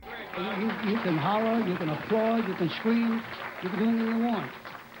You can holler, you can applaud, you can scream, you can do anything you want.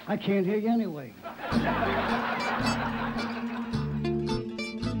 I can't hear you anyway.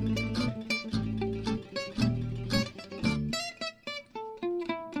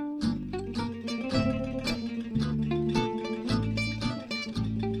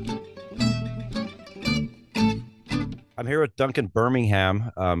 I'm here with Duncan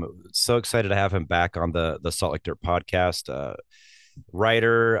Birmingham. So excited to have him back on the Salt Lake Dirt podcast.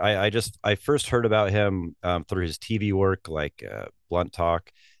 Writer, I first heard about him through his TV work like Blunt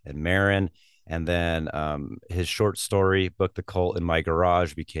Talk and Marin, and then his short story book The Cult in My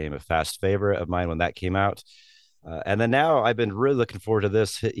Garage became a fast favorite of mine when that came out. And then now I've been really looking forward to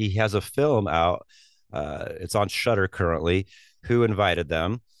this. He has a film out. It's on Shudder currently. Who invited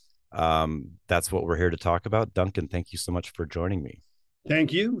them? That's what we're here to talk about. Duncan, thank you so much for joining me.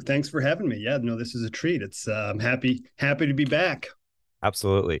 Thank you. Thanks for having me. Yeah, no, this is a treat. It's I'm happy to be back.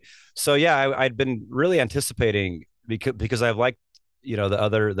 Absolutely. So yeah, I'd been really anticipating because I've liked the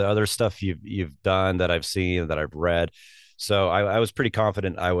other stuff you've done that I've seen that I've read. So I was pretty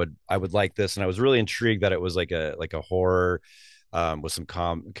confident I would like this, and I was really intrigued that it was like a horror with some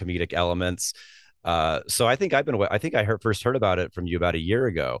comedic elements. So I think first heard about it from you about a year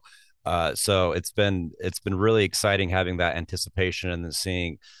ago. So it's been really exciting having that anticipation and then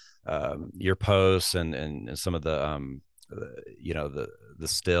seeing your posts and some of the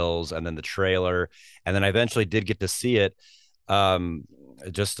stills and then the trailer, and then I eventually did get to see it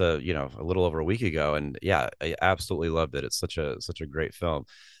just a little over a week ago, and yeah, I absolutely loved it. It's such a great film.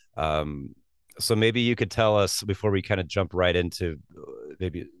 So maybe you could tell us, before we kind of jump right into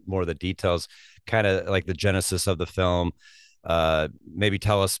maybe more of the details, kind of like the genesis of the film. Maybe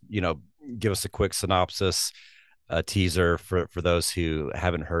tell us, give us a quick synopsis, a teaser for those who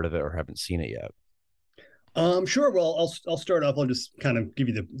haven't heard of it or haven't seen it yet. Sure. Well, I'll start off. I'll just kind of give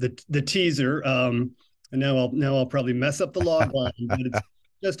you the teaser. And now I'll probably mess up the log line, but it's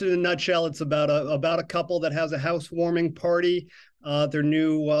just in a nutshell. It's about a couple that has a housewarming party, their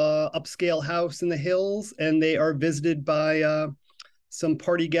new upscale house in the hills, and they are visited by some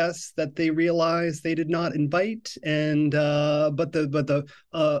party guests that they realize they did not invite, and but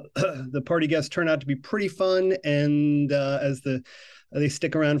the party guests turn out to be pretty fun, and they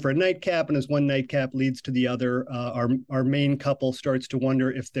stick around for a nightcap, and as one nightcap leads to the other, our main couple starts to wonder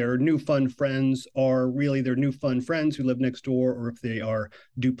if their new fun friends are really their new fun friends who live next door, or if they are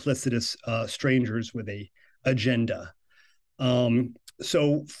duplicitous strangers with a agenda.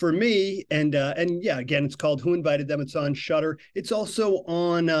 So for me, and yeah, again, it's called Who Invited Them? It's on Shudder. It's also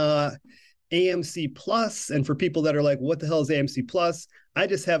on AMC Plus. And for people that are like, what the hell is AMC Plus? I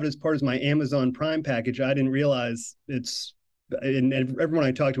just have it as part of my Amazon Prime package. I didn't realize and everyone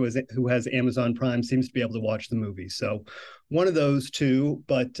I talk to who has Amazon Prime seems to be able to watch the movie. So one of those two,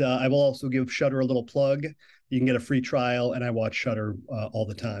 but I will also give Shudder a little plug. You can get a free trial, and I watch Shudder all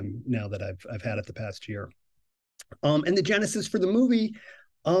the time now that I've had it the past year. And the genesis for the movie,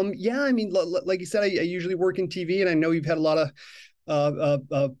 yeah, I mean, like you said, I usually work in TV, and I know you've had a lot of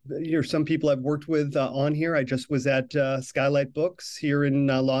some people I've worked with on here. I just was at Skylight Books here in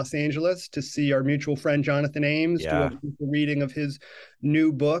Los Angeles to see our mutual friend Jonathan Ames do a reading of his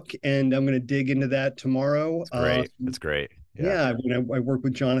new book, and I'm going to dig into that tomorrow. It's great. Yeah, I worked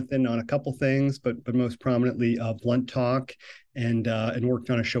with Jonathan on a couple things, but most prominently Blunt Talk, and worked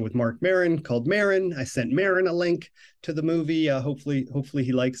on a show with Mark Marin called Marin. I sent Marin a link to the movie. Hopefully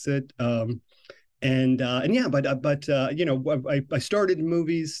he likes it. And yeah, but I started in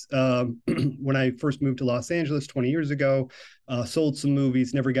movies when I first moved to Los Angeles 20 years ago. Sold some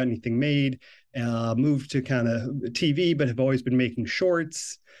movies, never got anything made. Moved to kind of TV, but have always been making short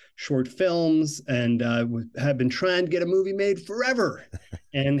films, and have been trying to get a movie made forever.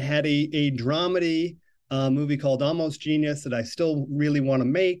 And had a dramedy movie called Almost Genius that I still really want to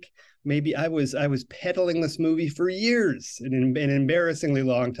make. Maybe I was peddling this movie for years, an embarrassingly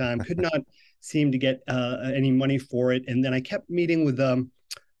long time. Could not seem to get any money for it. And then I kept meeting with a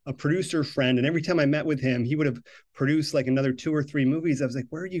producer friend, and every time I met with him, he would have produced like another 2 or 3 movies. I was like,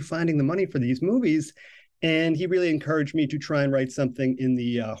 where are you finding the money for these movies? And he really encouraged me to try and write something in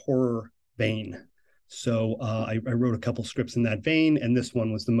the horror vein. So I wrote a couple scripts in that vein, and this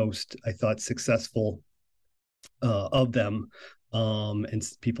one was the most, I thought, successful of them. And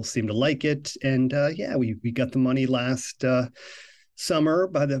people seem to like it. And yeah, we got the money last summer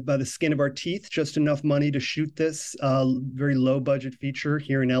by the skin of our teeth, just enough money to shoot this very low budget feature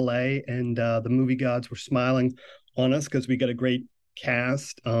here in LA. And the movie gods were smiling on us because we got a great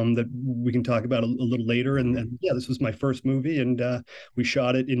cast that we can talk about a little later. And yeah, this was my first movie, and we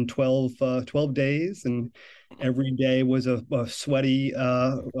shot it in 12 days, and every day was a sweaty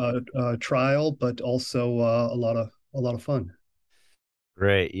trial, but also a lot of fun.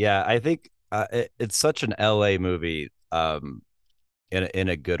 Great. Yeah, I think it's such an LA movie in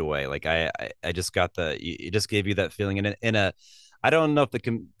a good way. Like I just got it just gave you that feeling in a I don't know if the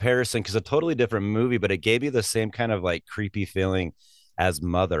comparison, because a totally different movie, but it gave you the same kind of like creepy feeling as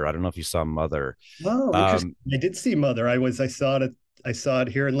Mother. I don't know if you saw Mother. Oh, interesting. Um, I did see Mother. I saw it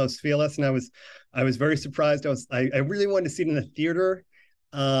here in Los Feliz, and I was very surprised. I really wanted to see it in the theater.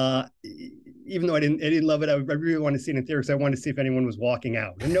 Even though I didn't love it, I really wanted to see it in the theater because I wanted to see if anyone was walking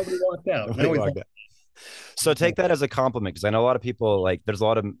out, and nobody walked out. And I always like, so take that as a compliment, because I know a lot of people, like, there's a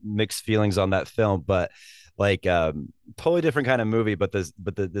lot of mixed feelings on that film, but like totally different kind of movie, but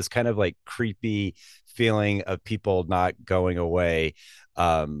this kind of like creepy feeling of people not going away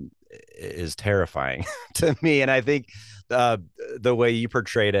is terrifying to me. And I think uh the way you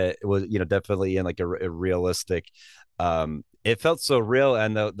portrayed it was, definitely in like a realistic, it felt so real.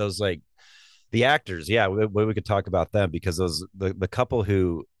 And those like the actors, yeah, we could talk about them, because the couple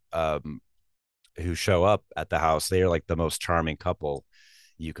who show up at the house, they are like the most charming couple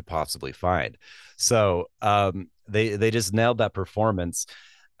you could possibly find. So they just nailed that performance.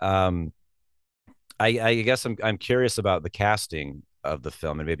 um I guess I'm curious about the casting of the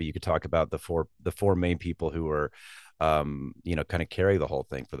film, and maybe you could talk about the four main people who were kind of carry the whole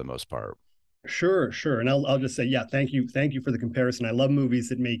thing for the most part. sure, sure. And I'll just say, yeah, thank you for the comparison. I love movies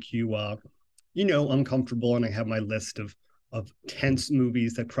that make you uncomfortable, and I have my list of tense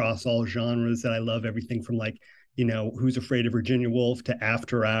movies that cross all genres that I love, everything from like, Who's Afraid of Virginia Woolf to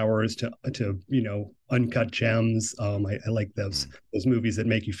After Hours to Uncut Gems. I like those movies that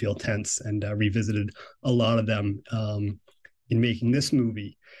make you feel tense, and revisited a lot of them in making this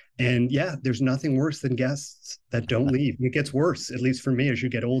movie. And yeah, there's nothing worse than guests that don't leave. It gets worse, at least for me, as you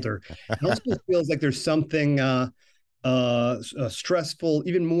get older. It also feels like there's something stressful,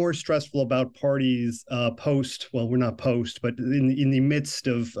 even more stressful about parties post. Well, we're not post, but in the midst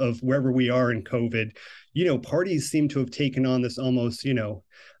of wherever we are in COVID, parties seem to have taken on this almost,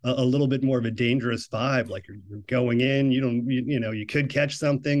 a little bit more of a dangerous vibe. Like you're going in, you could catch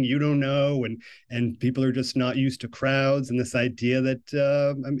something, you don't know, and people are just not used to crowds. And this idea that,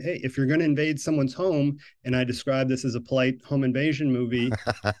 hey, if you're going to invade someone's home, and I describe this as a polite home invasion movie,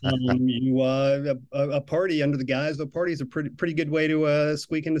 a party under the guise of a party is a pretty good way to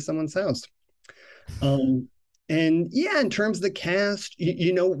squeak into someone's house. Um, and yeah, in terms of the cast,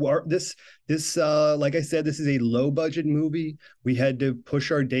 this like I said, this is a low budget movie. We had to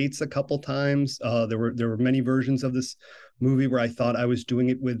push our dates a couple times. There were many versions of this movie where I thought I was doing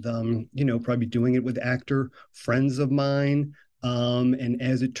it with probably doing it with actor friends of mine. And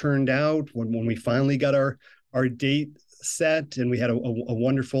as it turned out, when we finally got our date set, and we had a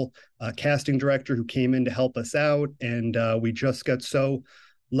wonderful casting director who came in to help us out, and we just got so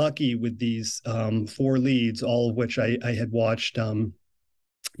lucky with these four leads, all of which I had watched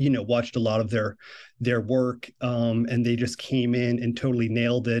watched a lot of their work, and they just came in and totally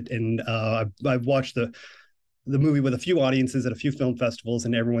nailed it. And I've watched the movie with a few audiences at a few film festivals,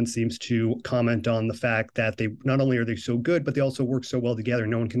 and everyone seems to comment on the fact that they not only are they so good, but they also work so well together.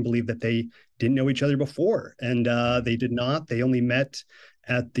 No one can believe that they didn't know each other before, and they did not. They only met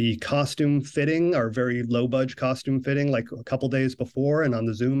at the costume fitting, our very low budget costume fitting, like a couple days before, and on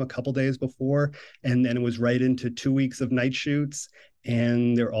the Zoom a couple days before, and then it was right into 2 weeks of night shoots.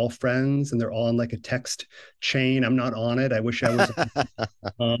 And they're all friends, and they're all on like a text chain. I'm not on it. I wish I was.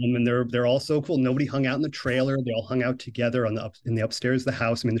 And they're all so cool. Nobody hung out in the trailer. They all hung out together in the upstairs of the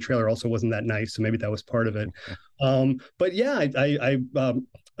house. I mean, the trailer also wasn't that nice, so maybe that was part of it. But yeah,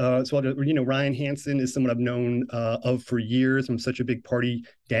 Ryan Hansen is someone I've known of for years. I'm such a big Party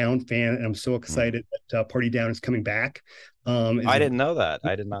Down fan, and I'm so excited that Party Down is coming back. I didn't know that.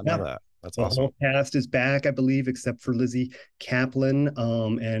 I did not know that. That's the awesome. whole cast is back, I believe, except for Lizzie Kaplan,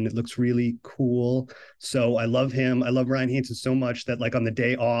 and it looks really cool. So I love him. I love Ryan Hansen so much that, like, on the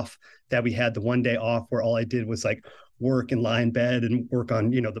day off that we had, the one day off where all I did was like work and lie in bed and work on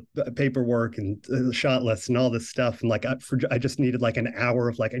the paperwork and the shot lists and all this stuff, and like I just needed like an hour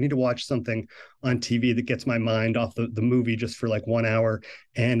of like, I need to watch something on TV that gets my mind off the movie just for like 1 hour.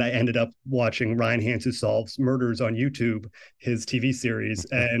 And I ended up watching Ryan Hansen Solves Murders on YouTube, his TV series,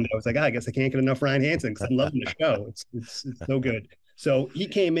 and I was like, I guess I can't get enough Ryan Hansen because I'm loving the show. It's so good. So he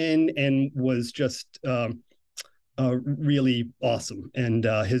came in and was just really awesome. And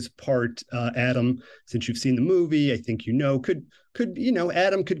his part, Adam, since you've seen the movie, I think could could,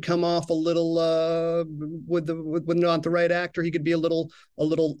 Adam could come off a little with not the right actor, he could be a little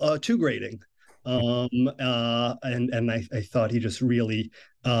too grating. And I thought he just really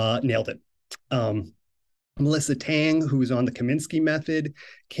nailed it. Melissa Tang, who was on the Kaminsky Method,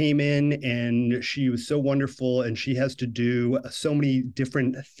 came in, and she was so wonderful. And she has to do so many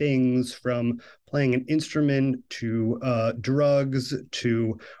different things, from playing an instrument to drugs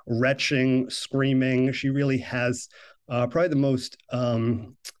to retching, screaming. She really has probably the most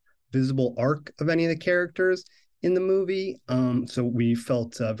visible arc of any of the characters in the movie. So we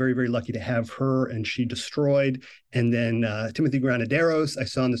felt very, very lucky to have her, and she destroyed. And then Timothy Granaderos, I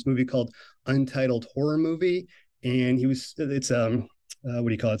saw in this movie called Untitled Horror Movie, and it's what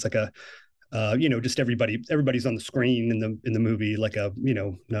do you call it? It's like a just everybody's on the screen in the movie, like a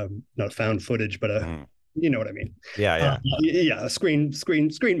not a found footage, but a you know what I mean? Yeah, a screen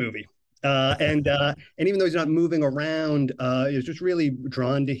movie. And even though he's not moving around, it was just really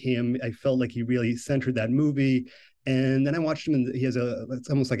drawn to him. I felt like he really centered that movie. And then I watched him, and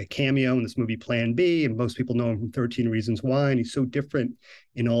it's almost like a cameo in this movie Plan B, and most people know him from 13 Reasons Why. And he's so different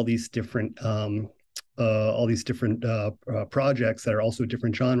in all these different projects that are also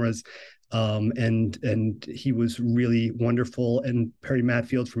different genres. And he was really wonderful. And Perry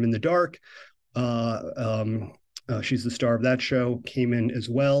Matfield from In the Dark, she's the star of that show, came in as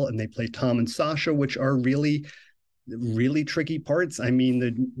well, and they play Tom and Sasha, which are really, really tricky parts. I mean,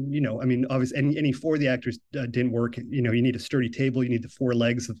 obviously, any four of the actors didn't work. You need a sturdy table, you need the four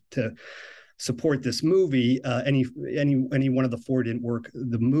legs to support this movie. Any one of the four didn't work,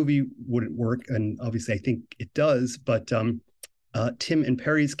 the movie wouldn't work, and obviously, I think it does. But Tim and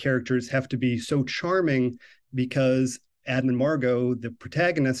Perry's characters have to be so charming, because Adam and Margot, the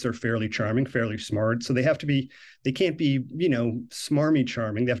protagonists, are fairly charming, fairly smart. So they can't be, smarmy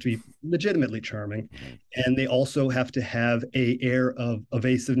charming. They have to be legitimately charming. And they also have to have a air of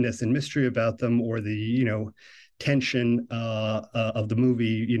evasiveness and mystery about them, or the, tension of the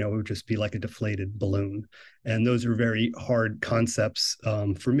movie, would just be like a deflated balloon. And those are very hard concepts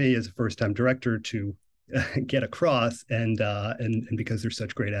for me as a first-time director to get across. And because they're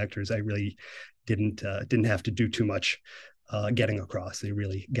such great actors, I really didn't have to do too much getting across. They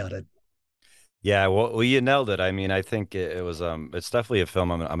really got it. Yeah, well, you nailed it. I mean, I think it was it's definitely a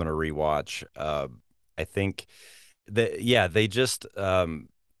film I'm going to rewatch. I think that they just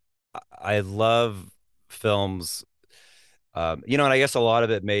I love films. And I guess a lot of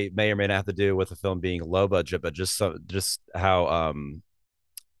it may or may not have to do with the film being low budget, but just how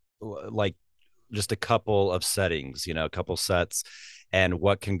like just a couple of settings, a couple sets, and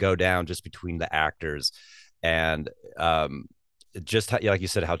what can go down just between the actors, and just how, like you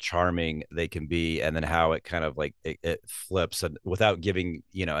said, how charming they can be, and then how it kind of like it flips, and without giving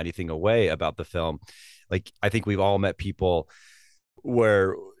anything away about the film. Like, I think we've all met people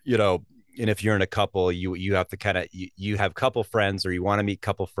where and if you're in a couple, you have to kind of you have couple friends, or you want to meet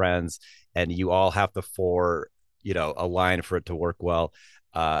couple friends, and you all have to align for it to work well.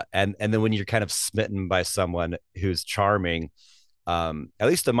 And then when you're kind of smitten by someone who's charming, at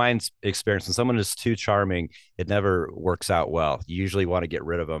least in my experience, when someone is too charming, it never works out well. You usually want to get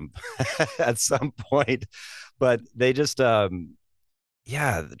rid of them at some point. But they just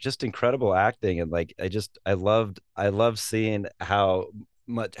just incredible acting. And like I loved seeing how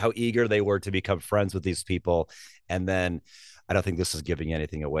eager they were to become friends with these people. And then I don't think this is giving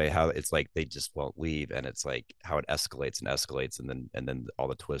anything away, how it's like they just won't leave, and it's like how it escalates and then all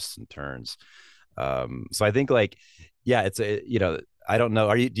the twists and turns. So I think, like, yeah, it's I don't know.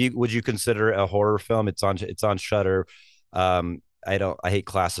 Would you consider it a horror film? It's on Shudder. I hate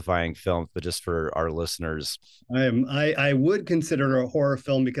classifying films, but just for our listeners, I would consider it a horror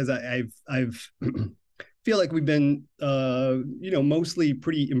film, because I've feel like we've been mostly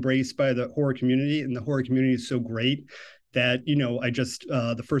pretty embraced by the horror community, and the horror community is so great that I just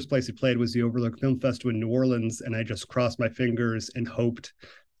the first place it played was the Overlook Film Festival in New Orleans, and I just crossed my fingers and hoped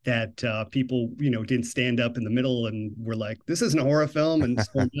that people didn't stand up in the middle and were like, this isn't a horror film, and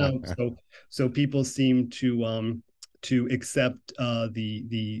so people seem to accept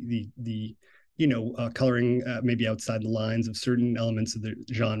the coloring maybe outside the lines of certain elements of the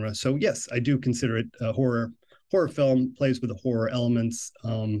genre. So yes, I do consider it a horror film, plays with the horror elements,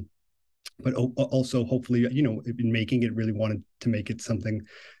 but also hopefully, in making it, really wanted to make it something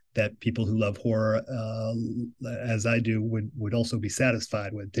that people who love horror, as I do, would also be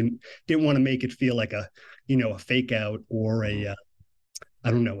satisfied with. Didn't want to make it feel like a fake out, or a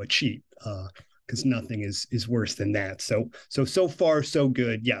cheat. Because nothing is worse than that. So far, so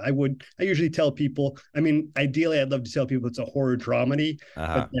good. Yeah, I usually tell people, I mean, ideally, I'd love to tell people it's a horror dramedy,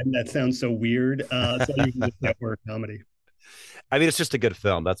 but then that sounds so weird. So I usually say horror comedy. I mean, it's just a good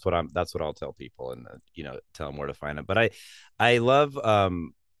film. That's what I'll tell people, and tell them where to find it. But I love,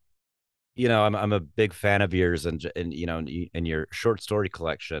 I'm a big fan of yours, and in your short story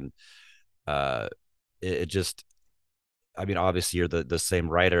collection. Uh, it just, I mean, obviously you're the same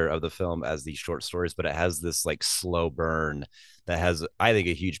writer of the film as these short stories, but it has this like slow burn that has, I think,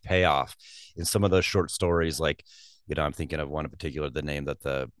 a huge payoff in some of those short stories. Like, I'm thinking of one in particular, the name that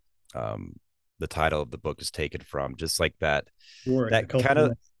the title of the book is taken from, just like that, Sure, the that cult kind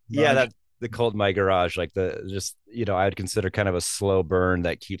of, yeah, garage. that the cold in my garage, like the just, I would consider kind of a slow burn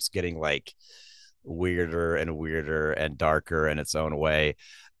that keeps getting like weirder and weirder and darker in its own way.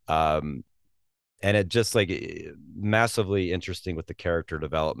 Um, and it just like massively interesting with the character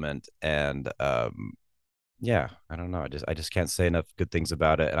development and yeah, I don't know, I just can't say enough good things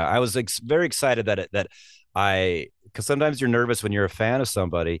about it. And I was very excited that I, because sometimes you're nervous when you're a fan of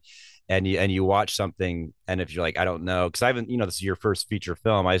somebody and you watch something, and if you're like, I don't know, because I haven't, this is your first feature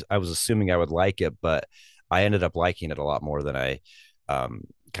film, I was assuming I would like it, but I ended up liking it a lot more than I um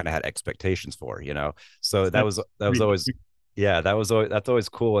kind of had expectations for, so that was always, yeah, that's always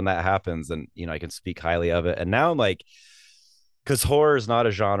cool when that happens, and I can speak highly of it. And now I'm like, because horror is not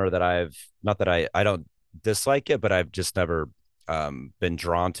a genre that I've, not that I don't dislike it, but I've just never been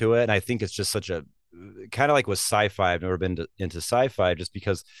drawn to it. And I think it's just such a, kind of like with sci-fi, I've never been into sci-fi just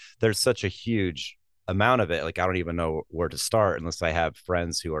because there's such a huge amount of it. Like I don't even know where to start unless I have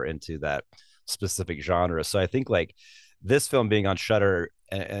friends who are into that specific genre. So I think like this film being on Shudder,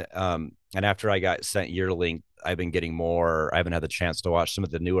 and after I got sent Yearling, I've been getting more. I haven't had the chance to watch some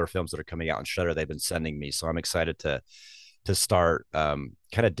of the newer films that are coming out on Shudder. They've been sending me, so I'm excited to start kind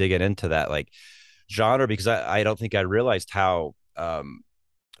of digging into that like genre, because I don't think I realized how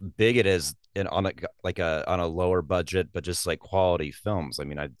big it is in on a like a on a lower budget, but just like quality films. I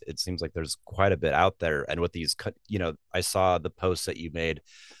mean, it seems like there's quite a bit out there, and with these, I saw the posts that you made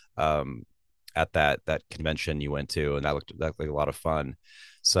um, at that convention you went to, and that looked like a lot of fun.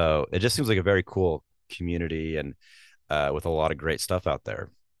 So it just seems like a very cool community, and with a lot of great stuff out there.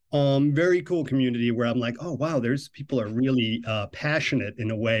 Very cool community where I'm like, oh wow, there's people are really passionate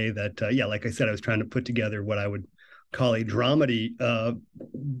in a way that yeah, like I said, I was trying to put together what I would call a dramedy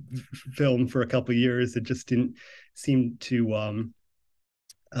film for a couple of years. It just didn't seem to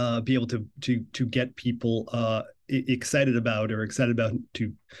be able to get people excited about, or excited about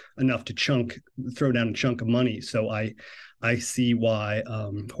to enough to throw down a chunk of money. So I see why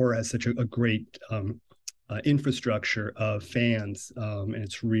horror has such a great infrastructure of fans, and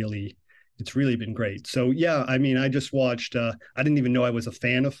it's really been great. So yeah, I mean, I just watched. I didn't even know I was a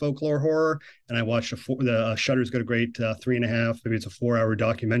fan of folklore horror, and I watched the Shudder's got a great 3.5, maybe it's a 4-hour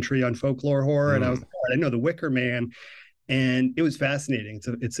documentary on folklore horror, and I was Mm. like, oh, I know The Wicker Man, and it was fascinating.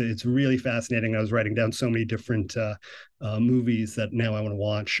 It's really fascinating. I was writing down so many different movies that now I want to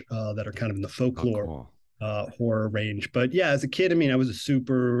watch that are kind of in the Oh, folklore cool. horror range. But yeah, as a kid, I mean, I was a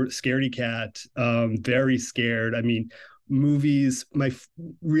super scaredy cat, very scared. I mean, movies, my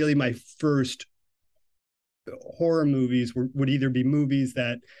first horror movies would either be movies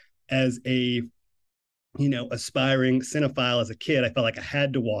that, as a aspiring cinephile as a kid, I felt like I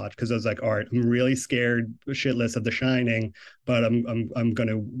had to watch because I was like, all right, I'm really scared shitless of The Shining, but I'm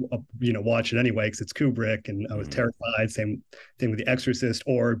gonna watch it anyway because it's Kubrick, and I was Mm. terrified. Same thing with The Exorcist,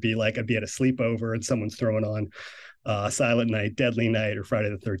 or be like I'd be at a sleepover and someone's throwing on Silent Night, Deadly Night, or Friday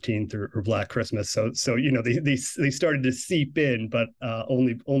the 13th, or Black Christmas. So they started to seep in, but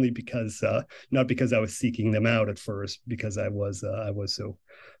only because not because I was seeking them out at first, because I was so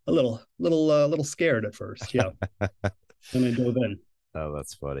a little scared at first. Yeah, and I dove in. Oh,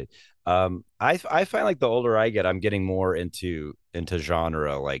 that's funny. I find like the older I get, I'm getting more into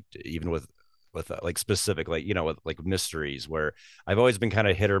genre, like even with like specific, like with like mysteries, where I've always been kind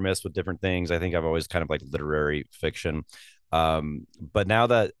of hit or miss with different things. I think I've always kind of like literary fiction, but now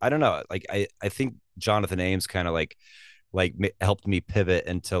that I don't know, like I think Jonathan Ames kind of like helped me pivot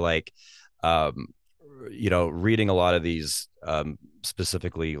into like um reading a lot of these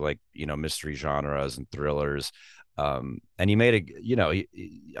specifically like mystery genres and thrillers. And he made a,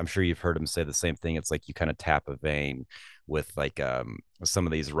 I'm sure you've heard him say the same thing. It's like you kind of tap a vein with like some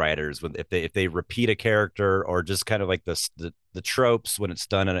of these writers when if they repeat a character, or just kind of like the tropes when it's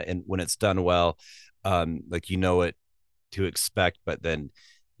done, and when it's done well, like what to expect, but then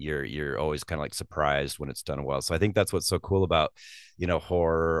you're always kind of like surprised when it's done well. So I think that's what's so cool about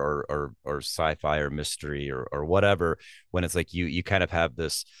horror or sci-fi or mystery or whatever, when it's like you kind of have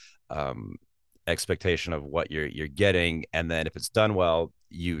this expectation of what you're getting, and then if it's done well,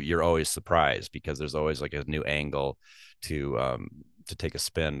 you're always surprised because there's always like a new angle to take a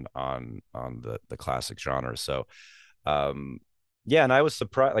spin on the classic genre. So Yeah, and I was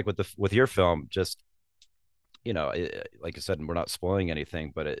surprised, like with your film, just like I said, we're not spoiling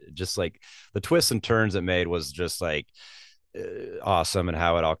anything, but it just like the twists and turns it made was just like awesome, and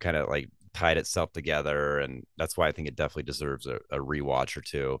how it all kind of like tied itself together, and that's why I think it definitely deserves a rewatch or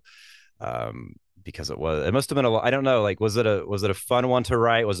two. Um, because it must have been I don't know, like was it a fun one to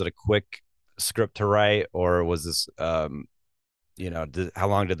write? Was it a quick script to write, or was this how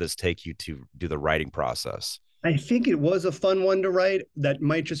long did this take you to do the writing process? I think it was a fun one to write. That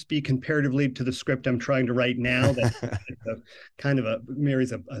might just be comparatively to the script I'm trying to write now. That a, kind of a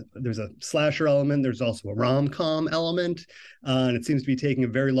marries there's a slasher element. There's also a rom-com element, and it seems to be taking a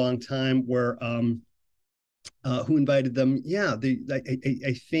very long time. Where who invited them? Yeah,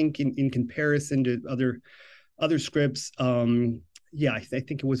 I think in comparison to other scripts, yeah, I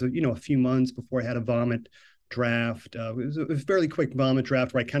think it was a few months before I had a vomit draft. It was a fairly quick vomit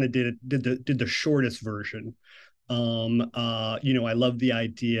draft where I kind of did the shortest version. I love the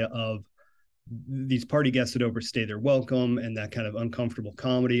idea of these party guests that overstay their welcome and that kind of uncomfortable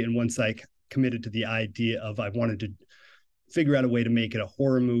comedy. And once I committed to the idea of I wanted to figure out a way to make it a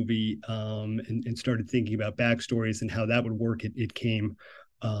horror movie, and started thinking about backstories and how that would work, it came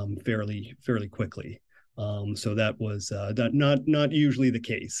fairly quickly. So that was not usually the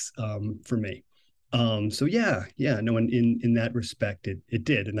case for me. So yeah, no, in that respect, it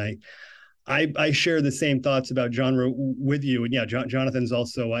did, and I share the same thoughts about genre with you. And yeah, Jonathan's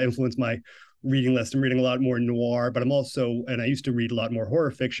also influenced my reading list. I'm reading a lot more noir, but and I used to read a lot more horror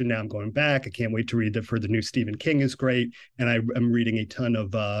fiction. Now I'm going back. I can't wait to read for the new Stephen King is great. And I'm reading a ton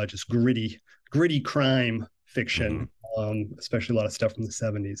of just gritty crime fiction, especially a lot of stuff from the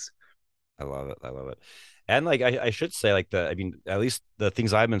 70s. I love it. I love it. And like I should say, like I mean, at least the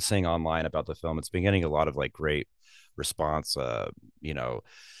things I've been seeing online about the film, it's been getting a lot of like great response. You know,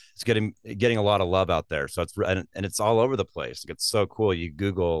 it's getting a lot of love out there. So and it's all over the place. Like, it's so cool. You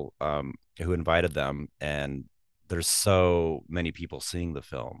Google who invited them, and there's so many people seeing the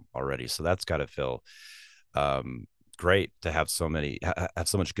film already. So that's got to feel great to have have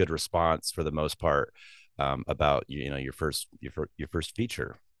so much good response for the most part, about your first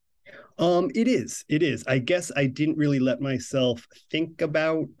feature. It is. I guess I didn't really let myself think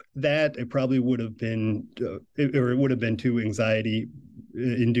about that. It probably would have been, or it would have been too anxiety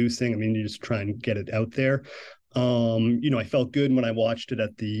inducing. I mean, you just try and get it out there. I felt good when I watched it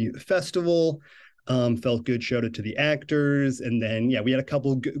at the festival. Felt good, showed it to the actors, and then yeah, we had a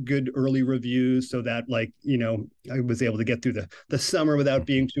couple good early reviews, so that I was able to get through the summer without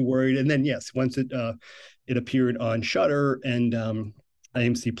being too worried. And then yes, once it appeared on Shudder and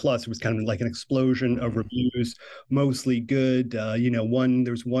AMC Plus, it was kind of like an explosion of reviews, mostly good.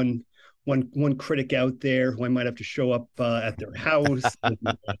 There's one critic out there who I might have to show up at their house, and,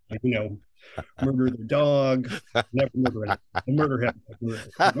 murder their dog. Never murder anyone. I murder him.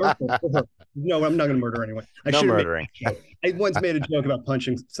 No, I'm not going to murder anyone. I No should have murdering. I once made a joke about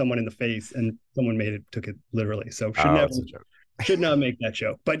punching someone in the face, and someone took it literally. So Oh, it's a joke. should not make that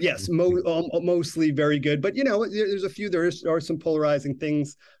joke. But yes, mostly very good. But there's a few. There are some polarizing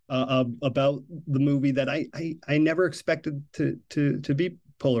things about the movie that I never expected to be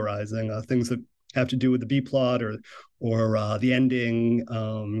polarizing. Things that have to do with the B plot or the ending.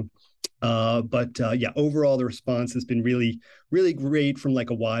 But yeah, overall the response has been really great from like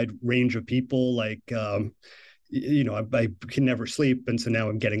a wide range of people. Like I can never sleep, and so now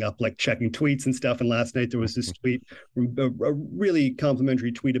I'm getting up like checking tweets and stuff. And last night there was this tweet, a really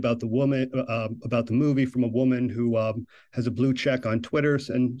complimentary tweet about about the movie from a woman who has a blue check on Twitter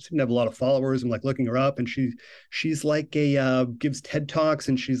and seemed to have a lot of followers. I'm like looking her up, and she's like gives TED Talks,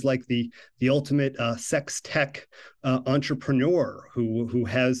 and she's like the ultimate sex tech entrepreneur who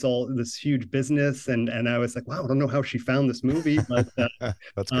has all this huge business. And I was like, wow, I don't know how she found this movie, but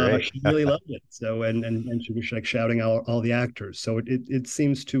That's great. she really loved it. So and she was like shouting out all the actors. So it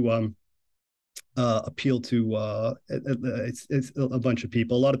seems to appeal to it's a bunch of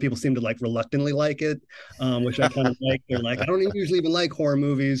people. A lot of people seem to like reluctantly like it, which I kind of like. They're like, I don't usually even like horror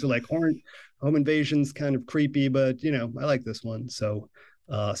movies, or like home invasion's kind of creepy, but I like this one. So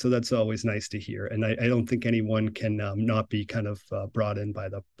that's always nice to hear. And I don't think anyone can not be kind of brought in by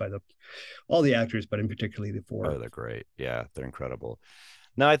the all the actors, but in particularly the four. Oh, they're great. Yeah, they're incredible.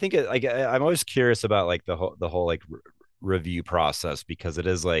 No, I think I'm always curious about like the whole like review process, because it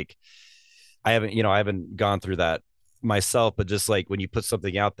is like I haven't gone through that myself, but just like when you put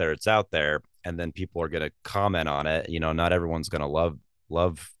something out there, it's out there, and then people are going to comment on it. Not everyone's going to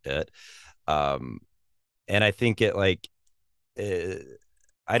love it. And I think it like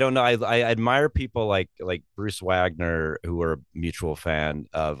I don't know. I admire people like Bruce Wagner, who are a mutual fan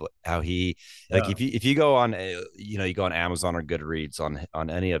of how he, like, Yeah. if you go on, you go on Amazon or Goodreads on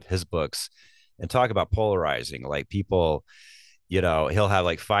any of his books and talk about polarizing, like people, he'll have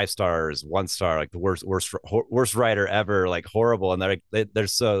like 5 stars, 1 star, like the worst writer ever, like horrible, and they're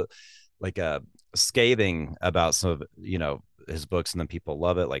so like scathing about some of his books, and then people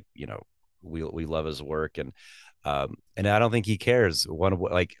love it, like we love his work, and I don't think he cares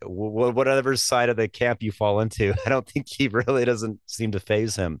whatever side of the camp you fall into. I don't think he really doesn't seem to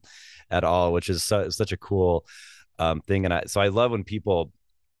phase him at all, which is such a cool thing. And so I love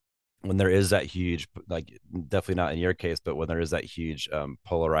when there is that huge, like, definitely not in your case, but when there is that huge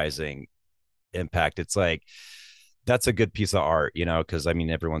polarizing impact, it's like that's a good piece of art, because I mean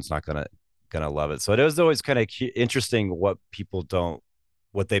everyone's not gonna love it. So it was always kind of interesting what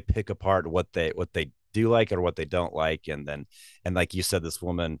they pick apart, what they do like or what they don't like, and like you said, this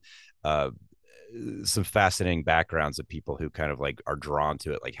woman, uh some fascinating backgrounds of people who kind of like are drawn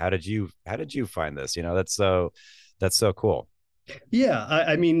to it. Like, how did you find this? That's so cool. Yeah,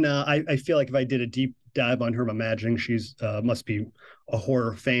 I mean, I feel like if I did a deep dive on her, I'm imagining she's must be a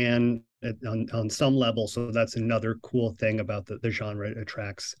horror fan on some level. So that's another cool thing about the genre. It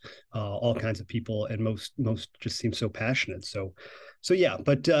attracts all kinds of people, and most just seem so passionate. So yeah,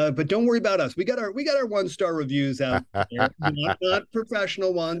 but don't worry about us. We got our 1 star reviews out there, not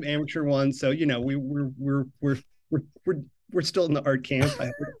professional ones, amateur ones. So we're still in the art camp.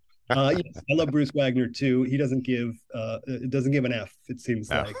 Yes, I love Bruce Wagner too. He doesn't give an F, it seems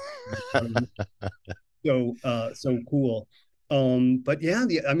No. like. Um, so cool. But yeah,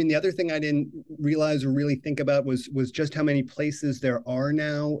 I mean, the other thing I didn't realize or really think about was just how many places there are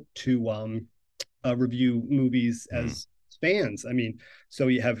now to review movies Mm. as fans. I mean, so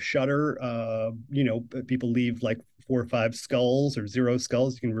you have Shudder. People leave like 4 or 5 skulls or 0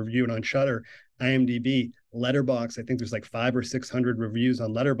 skulls. You can review it on Shudder. IMDb, Letterbox. I think there's like 500 or 600 reviews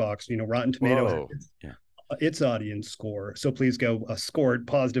on Letterbox. Rotten Tomatoes Whoa. Yeah. its audience score. So please go score it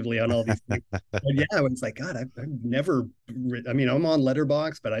positively on all these things. But yeah, it's like, God, I've never, I mean, I'm on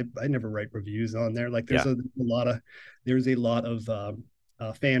Letterbox, but I never write reviews on there. Like Yeah. there's a lot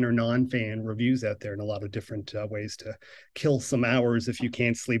of fan or non-fan reviews out there, and a lot of different ways to kill some hours if you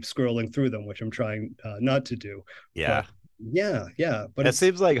can't sleep scrolling through them, which I'm trying not to do. Yeah. But yeah, but It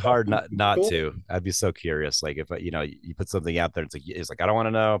seems like hard not cool. to. I'd be so curious. Like if you put something out there, it's like I don't want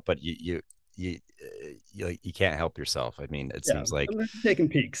to know, but you can't help yourself. I mean, it Yeah, seems like. I'm taking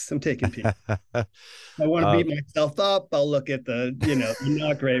peeks. I'm taking peeks. I want to uh, beat myself up. I'll look at the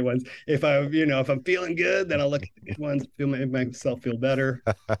not great ones. If I'm feeling good, then I'll look at the good ones, make myself feel better.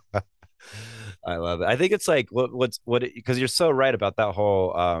 I love it. I think it's like because you're so right about that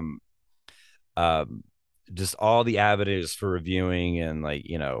whole um just all the avenues for reviewing, and like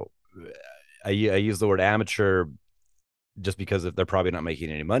I use the word amateur just because they're probably not making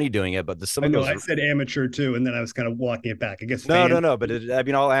any money doing it, but some I of know those. I said amateur too, and then I was kind of walking it back. I guess No, no, fan. no. But I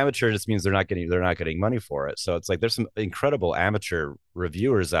mean, all amateur just means they're not getting money for it. So it's like there's some incredible amateur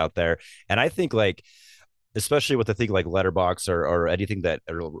reviewers out there, and I think like especially with the thing like Letterbox or anything that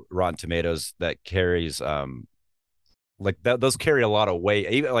or Rotten Tomatoes that carries like that, those carry a lot of weight.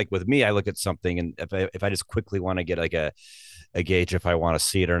 Even like with me, I look at something, and if I just quickly want to get like a gauge if I want to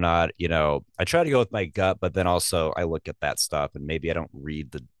see it or not, I try to go with my gut, but then also I look at that stuff, and maybe I don't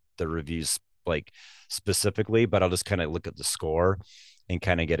read the reviews like specifically, but I'll just kind of look at the score and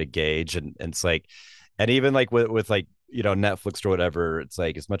kind of get a gauge, and it's like, and even like with like Netflix or whatever, it's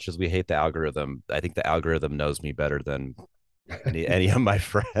like as much as we hate the algorithm, I think the algorithm knows me better than any of my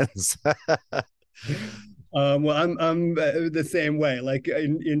friends. Well, I'm the same way. Like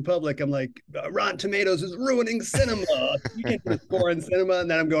in public, I'm like, Rotten Tomatoes is ruining cinema. You can't do a score in cinema,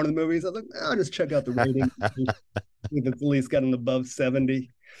 and then I'm going to the movies. I was like, I'll just check out the rating. If it's at least got an above 70.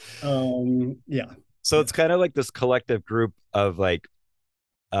 Yeah, So it's kind of like this collective group of like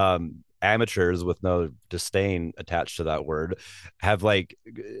amateurs with no disdain attached to that word have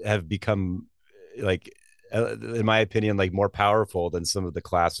become like in my opinion like more powerful than some of the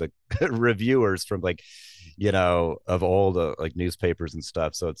classic reviewers from like of old like newspapers and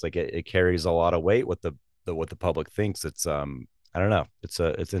stuff. So it's like it carries a lot of weight what the public thinks. It's I don't know,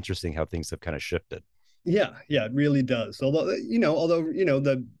 it's interesting how things have kind of shifted. yeah, it really does. Although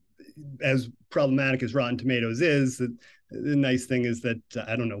the as problematic as Rotten Tomatoes is, the nice thing is that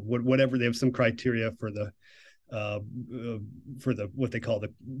I don't know whatever they have some criteria for the for what they call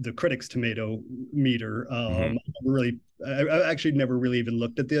the critics' tomato meter. Mhm. I actually never really even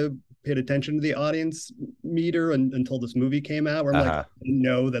paid attention to the audience meter until this movie came out, where I'm like, Uh-huh. I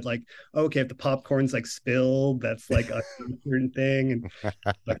know that, like, okay, if the popcorn's like spilled, that's like a certain thing. And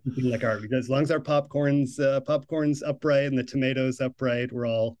like, like, all right, because as long as our popcorn's upright and the tomatoes upright, we're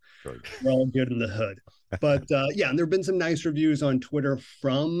all good in the hood. But yeah, and there have been some nice reviews on Twitter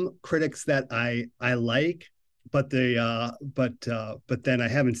from critics that I like, but but then I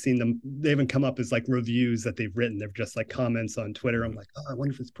haven't seen them. They haven't come up as like reviews that they've written. They're just like comments on Twitter. I'm like, oh, I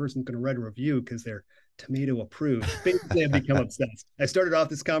wonder if this person's going to write a review because they're tomato approved. Basically, I've become obsessed. I started off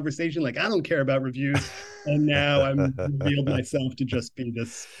this conversation like I don't care about reviews, and now I'm revealed myself to just be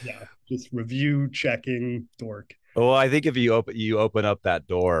this, yeah, just review checking dork. Well, I think if you open up that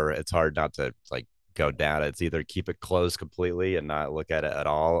door, it's hard not to like go down. It's either keep it closed completely and not look at it at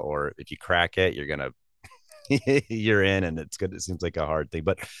all, or if you crack it, you're gonna you're in, and it's good. It seems like a hard thing,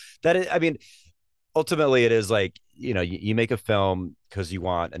 but that is, I mean, ultimately, it is like, you make a film because you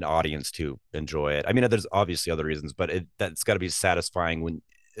want an audience to enjoy it. I mean, there's obviously other reasons, but that's got to be satisfying when,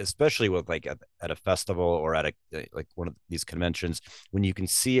 especially with like at a festival or at a like one of these conventions, when you can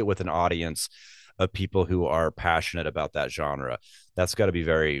see it with an audience of people who are passionate about that genre. That's got to be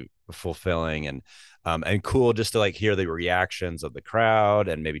very fulfilling and cool, just to like hear the reactions of the crowd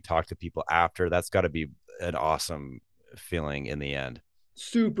and maybe talk to people after. That's got to be an awesome feeling in the end.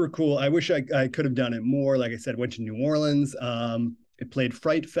 Super cool. I wish I could have done it more. Like I said, went to New Orleans. It played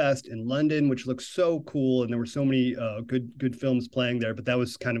Fright Fest in London, which looks so cool, and there were so many good films playing there. But that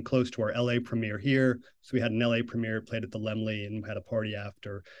was kind of close to our LA premiere here, so we had an LA premiere, played at the Lemley, and had a party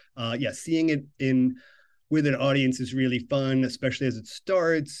after. Yeah, seeing it in with an audience is really fun, especially as it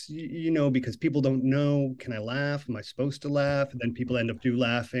starts. Because people don't know, can I laugh? Am I supposed to laugh? And then people end up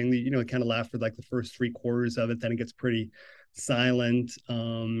laughing. Kind of laugh for like the first 3/4 of it. Then it gets pretty silent,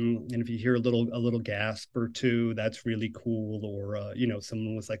 and if you hear a little gasp or two, that's really cool. Or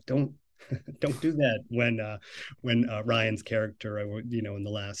someone was like, don't do that when Ryan's character, in the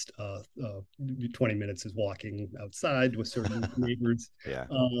last 20 minutes is walking outside with certain neighbors. Yeah.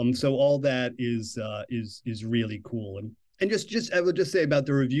 So all that is really cool. And just I would just say about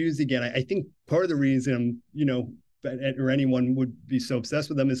the reviews again, I think part of the reason, or anyone would be so obsessed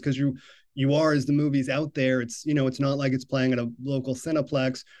with them is because you are, as the movie's out there, it's not like it's playing at a local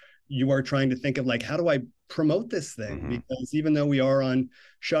Cineplex. You are trying to think of like, how do I promote this thing? Mm-hmm. Because even though we are on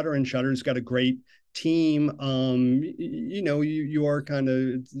Shudder, and Shudder's got a great team, you are kind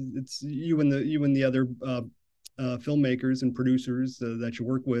of, it's you and the other filmmakers and producers that you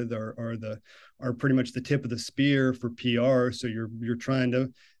work with are pretty much the tip of the spear for PR. So you're trying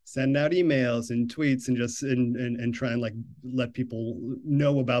to send out emails and tweets and just and try and like let people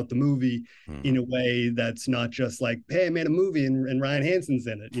know about the movie in a way that's not just like, hey, I made a movie and Ryan Hansen's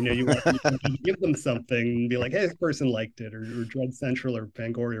in it. You want to give them something and be like, hey, this person liked it, or Dread Central or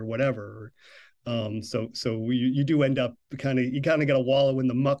Fangoria or whatever. So you do end up kind of got to wallow in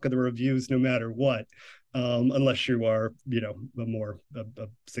the muck of the reviews no matter what. Unless you are, a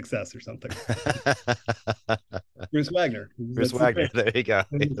success or something. Bruce Wagner. Bruce Wagner. There you go.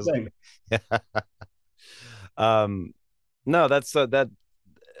 No, that's so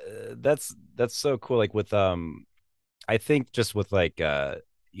cool. Like with I think just with like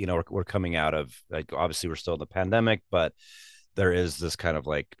we're coming out of, like, obviously we're still in the pandemic, but there is this kind of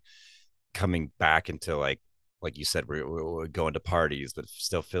like coming back into like you said, we're going to parties, but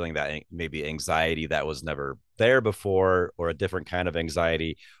still feeling that maybe anxiety that was never there before, or a different kind of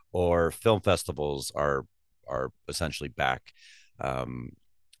anxiety. Or film festivals are essentially back. That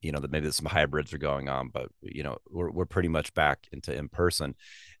maybe some hybrids are going on, but we're pretty much back into in person,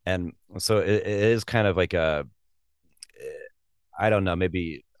 and so it is kind of like I don't know,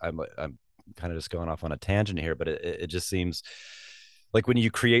 maybe I'm kind of just going off on a tangent here, but it just seems like when you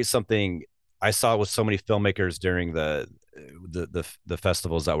create something. I saw with so many filmmakers during the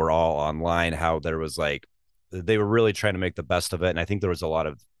festivals that were all online, how there was like, they were really trying to make the best of it. And I think there was a lot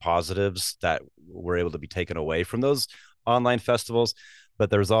of positives that were able to be taken away from those online festivals. But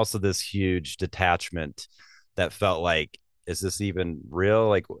there was also this huge detachment that felt like, is this even real?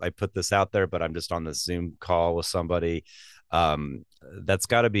 Like, I put this out there, but I'm just on this Zoom call with somebody. That's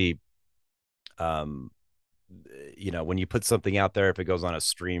got to be, when you put something out there, if it goes on a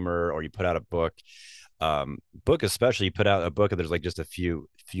streamer or you put out a book, especially, you put out a book and there's like just a few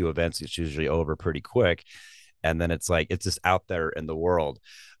events, it's usually over pretty quick. And then it's like, it's just out there in the world.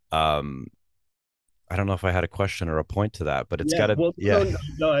 I don't know if I had a question or a point to that, but it's got to,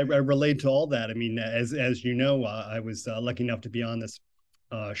 No, I relate to all that. I mean, as you know, I was lucky enough to be on this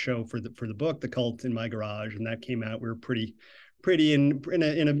show for the book, The Cult in My Garage, and that came out. We were pretty in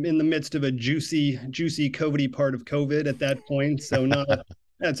the midst of a juicy COVIDy part of COVID at that point. So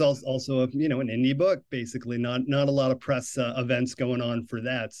that's also an indie book, basically, not a lot of press events going on for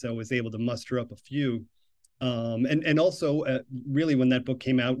that. So I was able to muster up a few. And also really when that book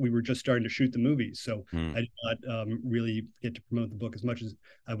came out, we were just starting to shoot the movies. So I did not really get to promote the book as much as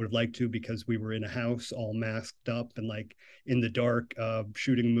I would have liked to, because we were in a house all masked up and like in the dark,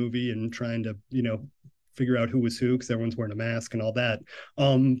 shooting a movie and trying to, figure out who was who, because everyone's wearing a mask and all that.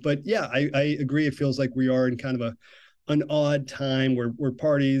 But yeah, I agree. It feels like we are in kind of an odd time where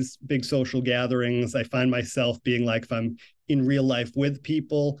parties, big social gatherings. I find myself being like, if I'm in real life with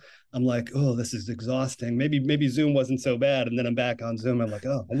people, I'm like, oh, this is exhausting. Maybe Zoom wasn't so bad. And then I'm back on Zoom. I'm like,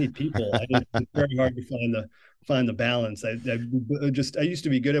 oh, I need people. It's very hard to find the balance. I used to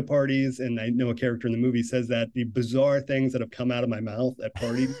be good at parties, and I know a character in the movie says that the bizarre things that have come out of my mouth at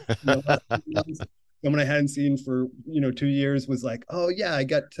parties. Someone I hadn't seen for 2 years was like, oh yeah, I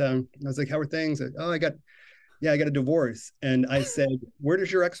was like, how are things? Oh, I got a divorce. And I said, where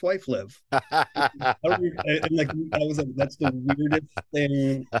does your ex-wife live? And like, I was like, that's the weirdest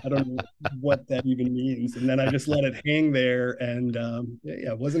thing. I don't know what that even means. And then I just let it hang there, and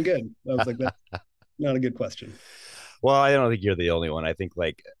it wasn't good. I was like, that's not a good question. Well, I don't think you're the only one. I think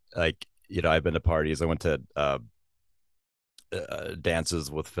like I've been to parties. I went to dances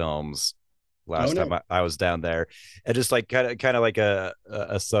with films last time I was down there, and just like kind of like a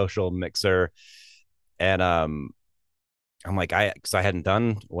social mixer. And I'm like, because I hadn't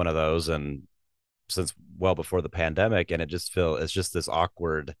done one of those and since well before the pandemic, and it's just this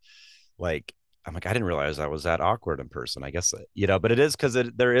awkward, like, I'm like, I didn't realize I was that awkward in person. I guess, but it is because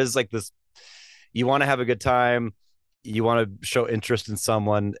there is like this, you want to have a good time, you want to show interest in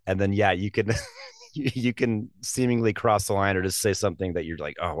someone, and then you can you can seemingly cross the line or just say something that you're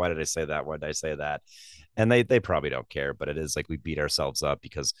like, oh, why did I say that? Why did I say that? And they probably don't care, but it is like we beat ourselves up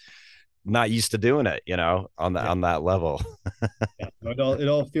because not used to doing it, on that level. It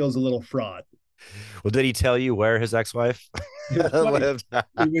all feels a little fraught. Well, did he tell you where his ex-wife lived?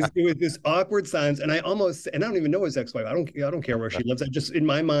 It was this awkward silence, and I don't even know his ex-wife. I don't care where she lives. I just, in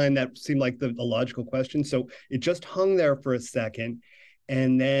my mind, that seemed like the logical question. So it just hung there for a second,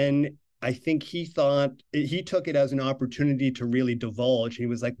 and then I think he took it as an opportunity to really divulge. He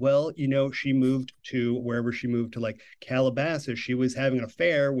was like, well, she moved to wherever she moved to, like Calabasas. She was having an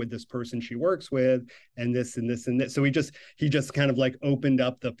affair with this person she works with, and this and this and this. So he just kind of like opened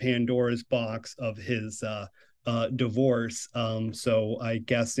up the Pandora's box of his divorce. So I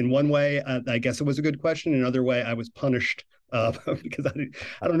guess in one way, I guess it was a good question. In another way, I was punished because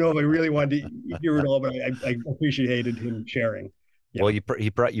I don't know if I really wanted to hear it all, but I appreciated him sharing. Yeah. Well, you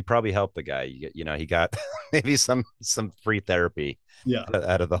probably helped the guy. He got maybe some free therapy.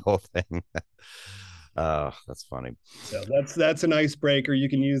 Out of the whole thing. Oh, that's funny. So that's an icebreaker. You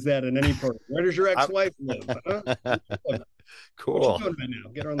can use that in any part. Where does your ex-wife live? Huh? Cool. What you doing right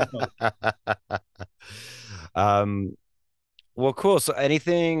now? Get her on the phone. Well, cool. So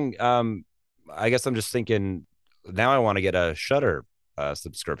anything? I guess I'm just thinking. Now I want to get a Shudder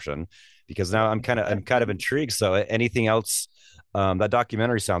subscription, because now I'm kind of intrigued. So anything else? That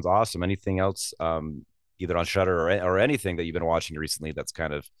documentary sounds awesome. Anything else, either on Shudder or anything that you've been watching recently that's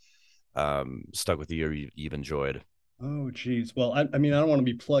kind of stuck with you or you've enjoyed? Oh, geez. Well, I mean, I don't want to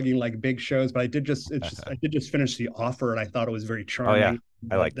be plugging like big shows, but I did just finish The Offer, and I thought it was very charming. Oh yeah,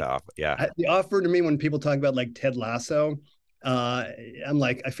 I like The Offer. Yeah, The Offer, to me, when people talk about like Ted Lasso, I'm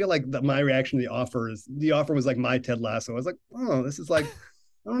like, I feel like my reaction to The Offer was like my Ted Lasso. I was like, oh, this is like,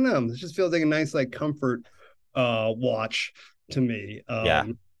 I don't know, this just feels like a nice like comfort watch to me. Yeah.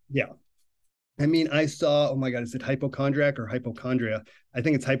 I mean, I saw, oh my God, is it Hypochondriac or Hypochondria? I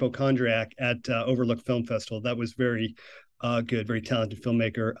think it's Hypochondriac at Overlook Film Festival. That was very good, very talented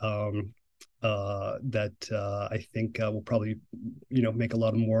filmmaker that I think will probably, make a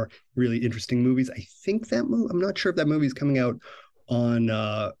lot of more really interesting movies. I think that movie, I'm not sure if that movie is coming out on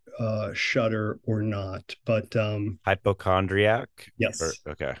Shudder or not, but Hypochondriac. Yes.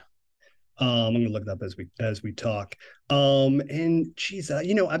 Okay. I'm gonna look it up as we talk. And geez,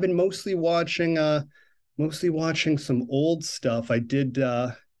 I've been mostly watching some old stuff. I'm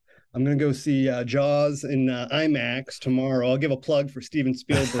gonna go see Jaws in IMAX tomorrow. I'll give a plug for Steven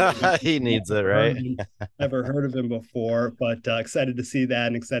Spielberg. He needs it, right? Never heard of him before, but excited to see that,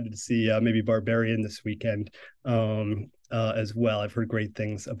 and excited to see maybe Barbarian this weekend as well. I've heard great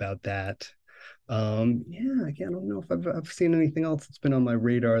things about that. Again, I don't know if I've seen anything else that's been on my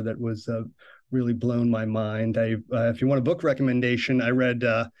radar that was really blown my mind. If you want a book recommendation, I read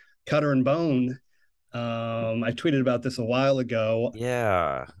Cutter and Bone I tweeted about this a while ago.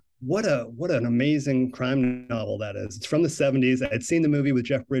 Yeah. What an amazing crime novel that is. It's from the 70s. I had seen the movie with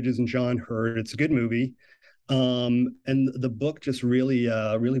Jeff Bridges and John Hurt. It's a good movie. And the book just really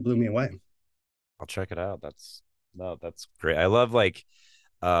blew me away. I'll check it out. That's no, that's great. I love like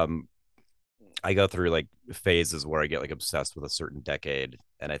um I go through like phases where I get like obsessed with a certain decade,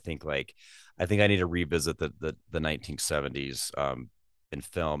 and I think I need to revisit the 1970s in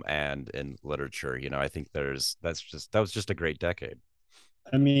film and in literature. You know, I think that was just a great decade.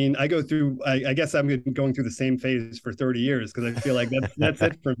 I mean, I guess I'm going through the same phase for 30 years because I feel like that's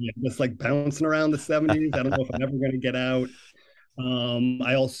it for me. I'm just like bouncing around the 70s. I don't know if I'm ever going to get out.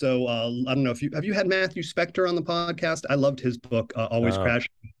 I also, I don't know if have you had Matthew Spector on the podcast? I loved his book, Always Uh,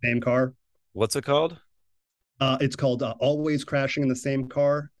 Crashing in the Same Car. what's it called? It's called Always Crashing in the Same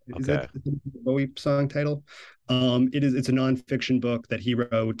Car. Is Okay. that the Bowie song title? It's a nonfiction book that he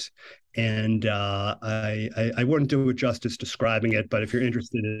wrote, and I wouldn't do it justice describing it, but if you're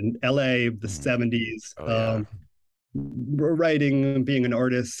interested in LA of the Mhm. 70s, Oh yeah. writing, being an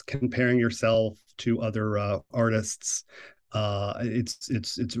artist, comparing yourself to other artists,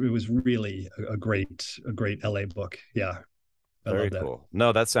 it was really a great LA book. Yeah, I Very love that. cool.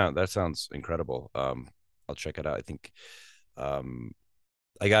 No, that sounds incredible. I'll check it out. I think um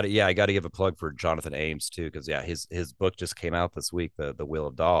I got to give a plug for Jonathan Ames too, because yeah, his book just came out this week, the Wheel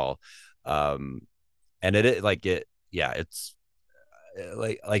of Dahl, um, and it like it yeah, it's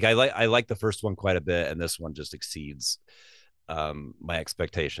I like the first one quite a bit, and this one just exceeds my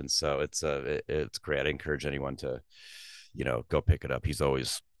expectations. So it's great. I encourage anyone to go pick it up. He's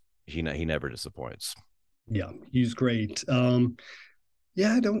always he never disappoints. Yeah, he's great.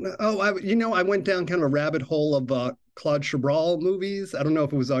 Yeah, I don't know. Oh, I went down kind of a rabbit hole of Claude Chabrol movies. I don't know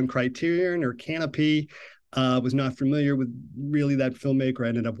if it was on Criterion or Canopy. Was not familiar with really that filmmaker. I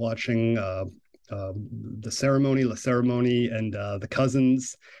ended up watching The Ceremony, La Ceremony, and The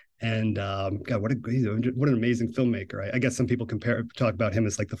Cousins. And God, what an amazing filmmaker! I guess some people talk about him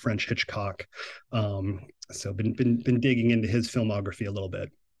as like the French Hitchcock. So been digging into his filmography a little bit.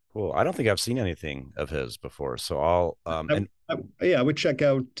 Cool. I don't think I've seen anything of his before, so I'll and Yeah, I would check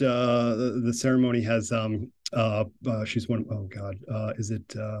out the ceremony has she's one oh god is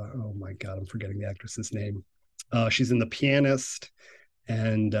it oh my god, I'm forgetting the actress's name. She's in The Pianist,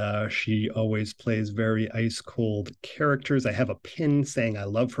 and she always plays very ice cold characters. I have a pin saying I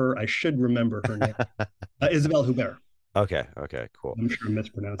love her. I should remember her name. Isabelle Hubert. okay, okay, cool. I'm sure I'm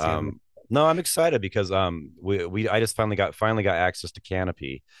mispronouncing it. Um, no, I'm excited because we I just finally got access to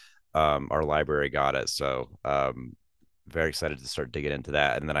Canopy. Our library got it, so very excited to start digging into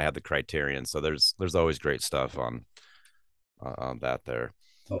that. And then I have the Criterion, so there's always great stuff on that there.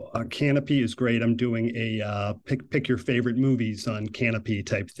 Oh, Canopy is great. I'm doing a pick your favorite movies on Canopy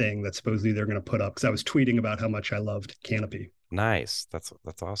type thing that supposedly they're going to put up because I was tweeting about how much I loved Canopy. Nice, that's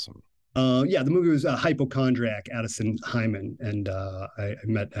awesome. Yeah, the movie was Hypochondriac, Addison Hyman, and I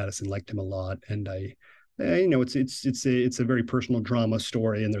met Addison, liked him a lot, and it's a very personal drama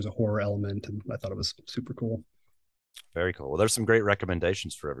story, and there's a horror element, and I thought it was super cool. Very cool. Well, there's some great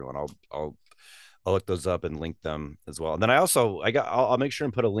recommendations for everyone. I'll look those up and link them as well. And then I'll make sure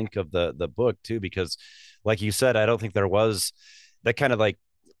and put a link of the book too, because like you said, I don't think there was that kind of like,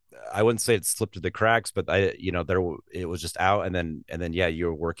 I wouldn't say it slipped through the cracks, but it was just out, and then yeah, you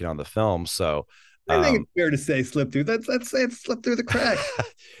were working on the film. So I think um it's fair to say slip through. Let's say it slipped through the cracks.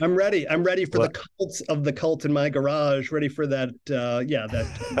 I'm ready. I'm ready for the what cults of the cult in my garage. Ready for that.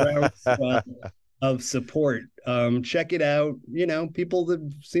 That of support. Check it out. People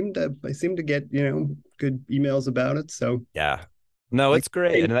that seem to get good emails about it. So yeah. No, like, it's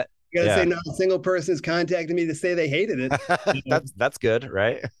great. hey, And that, you gotta say yeah. not a single person has contacted me to say they hated it. That's good,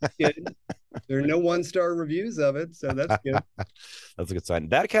 right? Good. There are no 1-star reviews of it, so that's good. That's a good sign.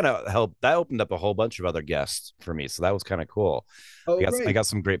 That kind of helped. That opened up a whole bunch of other guests for me, so that was kind of cool. Oh, I great. got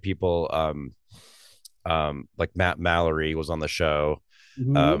some great people. Like Matt Mallory was on the show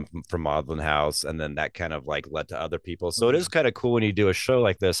Mhm. from Maudlin House, and then that kind of like led to other people. So it is kind of cool when you do a show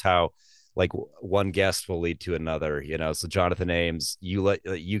like this, how like one guest will lead to another. So Jonathan Ames,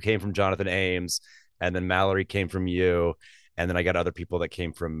 you came from Jonathan Ames, and then Mallory came from you, and then I got other people that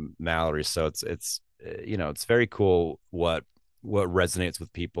came from Mallory. So it's very cool what resonates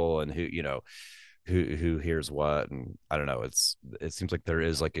with people, and who hears what. And I don't know, it seems like there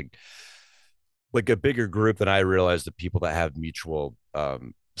is like a bigger group than I realized, of people that have mutual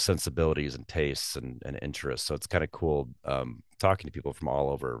sensibilities and tastes and interests. So it's kind of cool talking to people from all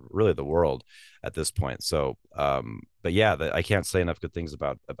over really the world at this point. So but yeah, I can't say enough good things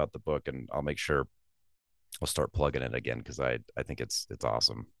about the book, and I'll make sure I'll start plugging it again, because I think it's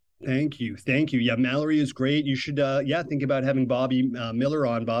awesome. Thank you. Thank you. Yeah, Mallory is great. You should, yeah, think about having Bobby Miller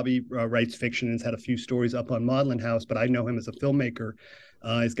on. Bobby writes fiction and has had a few stories up on Maudlin House, but I know him as a filmmaker.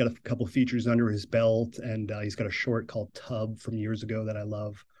 He's got a couple features under his belt, and he's got a short called Tub from years ago that I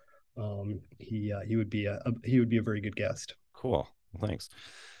love. He would be a very good guest. Cool. Thanks.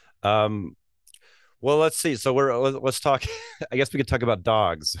 Well, let's see. So let's talk. I guess we could talk about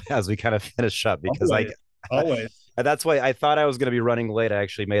dogs as we kind of finish up because always. And that's why I thought I was going to be running late. I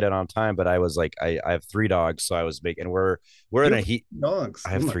actually made it on time, but I was like, I have 3 dogs, so I was making. We're in a heat. Dogs.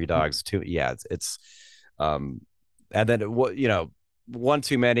 I have 3 dogs too. Yeah, and then what 1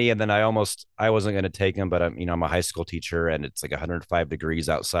 too many, and then I wasn't going to take them, but I'm a high school teacher, and it's like 105 degrees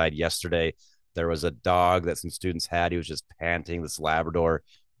outside. Yesterday, there was a dog that some students had. He was just panting. This Labrador,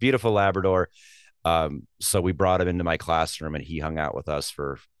 beautiful Labrador. So we brought him into my classroom, and he hung out with us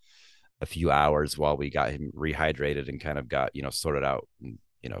for a few hours while we got him rehydrated and kind of got sorted out and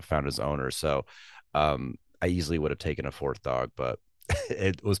found his owner. So I easily would have taken a 4th dog, but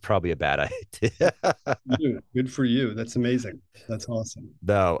it was probably a bad idea. Good for you. That's amazing. That's awesome.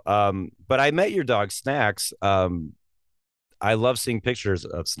 No, but I met your dog Snacks. I love seeing pictures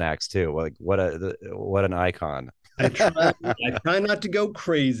of Snacks too. Like what an icon. I try not to go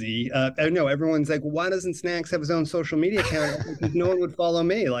crazy. I know everyone's like, why doesn't Snacks have his own social media account? Because no one would follow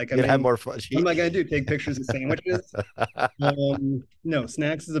me. Like, I mean, have more fun. What am I going to do? Take pictures of sandwiches? No,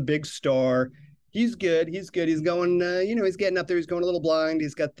 Snacks is a big star. He's good. He's going, he's getting up there. He's going a little blind.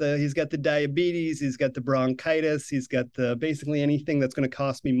 He's got the diabetes. He's got the bronchitis. He's got basically anything that's going to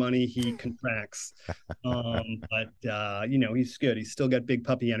cost me money. He contracts. But he's good. He's still got big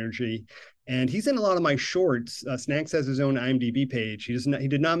puppy energy, and he's in a lot of my shorts. Snacks has his own IMDb page. He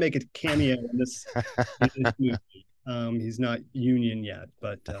did not make a cameo in this movie. He's not union yet,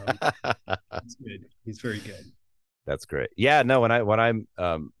 but he's good. He's very good. That's great. Yeah, no, when I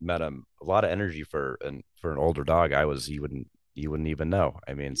met him, a lot of energy for an older dog. You wouldn't even know.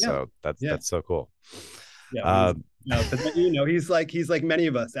 I mean, so that's so cool. Yeah. But he's like many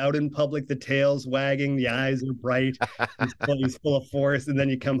of us out in public, the tail's wagging, the eyes are bright, he's full of force, and then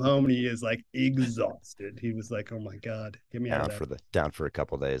you come home and he is like exhausted. He was like, oh my God, get me out of that. Down for a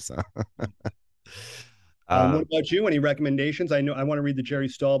couple of days. What about you? Any recommendations? I know I want to read the Jerry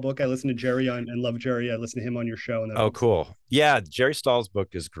Stahl book. I listen to Jerry and love Jerry. I listen to him on your show. And cool. Yeah, Jerry Stahl's book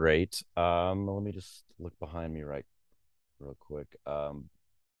is great. Let me just look behind me real quick.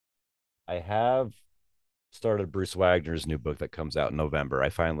 I have started Bruce Wagner's new book that comes out in November. I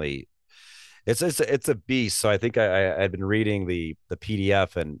finally, it's a beast. So I think I've been reading the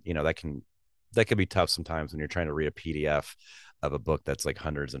PDF, and that can be tough sometimes when you're trying to read a PDF of a book that's like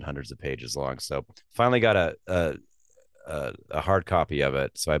hundreds and hundreds of pages long. So finally got a hard copy of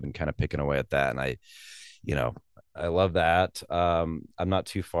it. So I've been kind of picking away at that, and I love that. I'm not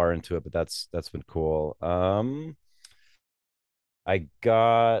too far into it, but that's been cool. I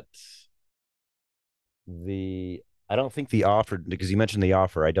got I don't think The Offer, because you mentioned The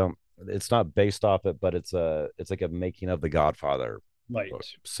Offer. It's not based off it, but it's like a making of The Godfather. Right.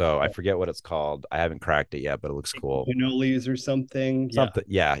 So I forget what it's called. I haven't cracked it yet, but it looks cool. Cannolis or something. Yeah.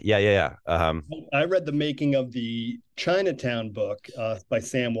 I read the making of the Chinatown book by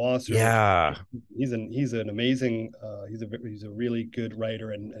Sam Wasser. Yeah. He's an amazing. He's a really good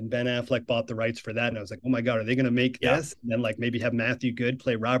writer, and Ben Affleck bought the rights for that, and I was like, oh my God, are they going to make this? And then maybe have Matthew Good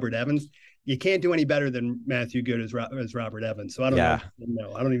play Robert Evans. You can't do any better than Matthew Good as Robert Evans. So I don't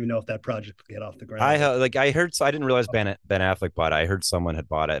know. I don't even know if that project will get off the ground. I heard. So I didn't realize Ben Affleck bought it. I heard someone had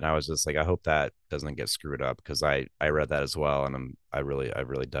bought it, and I was just like, I hope that doesn't get screwed up, because I read that as well, and I really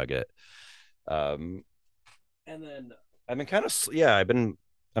dug it. And then I've been kind of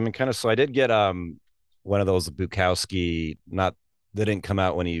so I did get one of those Bukowski, not they didn't come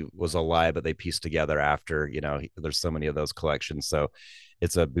out when he was alive, but they pieced together after. There's so many of those collections, so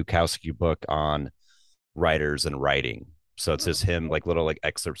it's a Bukowski book on writers and writing. So it's just him, like little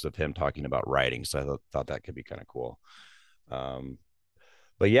excerpts of him talking about writing. So I thought that could be kind of cool.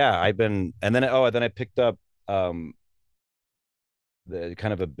 But yeah, and then I picked up the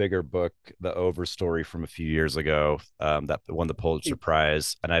kind of a bigger book, The Overstory, from a few years ago, that won the Pulitzer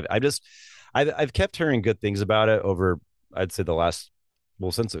Prize. And I've kept hearing good things about it over, I'd say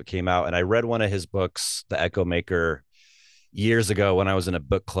since it came out. And I read one of his books, The Echo Maker, years ago when I was in a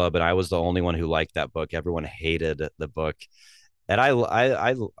book club, and I was the only one who liked that book. Everyone hated the book, and I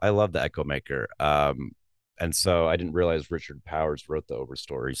love The Echo Maker. And so I didn't realize Richard Powers wrote The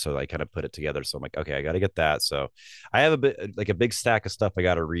Overstory, so I kind of put it together. So I'm like, okay, I got to get that. So I have a big stack of stuff I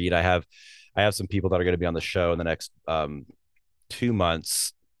got to read. I have some people that are going to be on the show in the next 2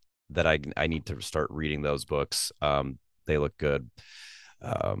 months that I need to start reading those books. They look good.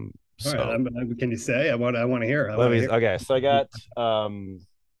 All right. So Can you say? I want to hear. I let want to me. hear. Okay, so I got.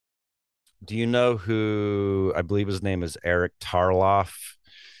 Do you know who I believe his name is Eric Tarloff?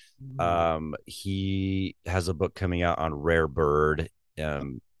 He has a book coming out on Rare Bird.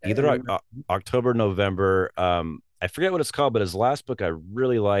 Okay, Either October, November. I forget what it's called, but his last book I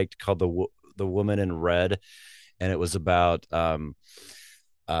really liked called the Woman in Red, and it was about so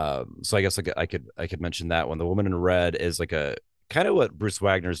I guess I could mention that one. The Woman in Red is like a kind of what Bruce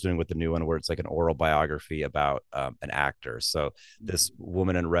Wagner is doing with the new one, where it's like an oral biography about an actor. So this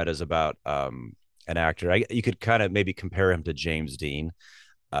Woman in Red is about an actor. You could kind of maybe compare him to James Dean.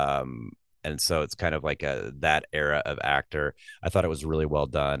 Um, and so it's kind of like that era of actor. I thought it was really well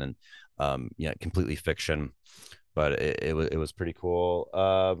done, and completely fiction, but it was pretty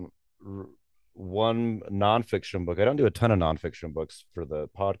cool. One nonfiction book. I don't do a ton of nonfiction books for the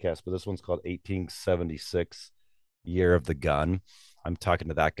podcast, but this one's called 1876 Year of the Gun. I'm talking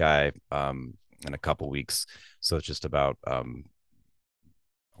to that guy in a couple weeks, so it's just about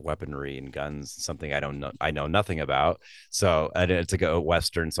weaponry and guns, something I know nothing about. So and it's like a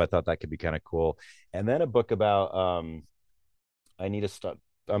western, so I thought that could be kind of cool. And then a book about I need to start.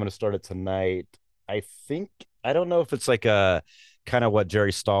 I'm going to start it tonight. I think I don't know if it's like a kind of what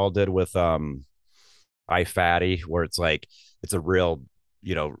Jerry Stahl did with I Fatty, where it's like it's a real,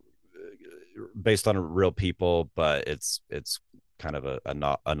 you know, based on real people, but it's kind of a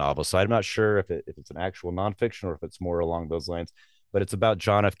novel. So I'm not sure if it's an actual nonfiction or if it's more along those lines. But it's about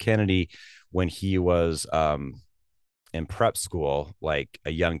John F. Kennedy when he was in prep school, like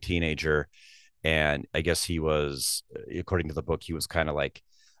a young teenager, and I guess he was, according to the book, he was kind of like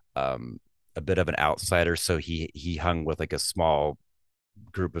a bit of an outsider. So he hung with like a small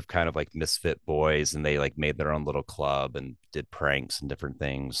group of kind of like misfit boys, and they like made their own little club and did pranks and different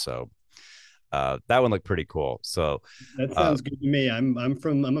things. So that one looked pretty cool. So That sounds good to me. I'm I'm a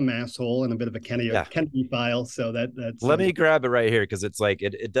masshole and a bit of a yeah, Kennedy file, so that let sounds. me grab it right here because it's like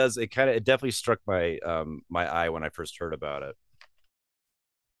it definitely struck my my eye when I first heard about it.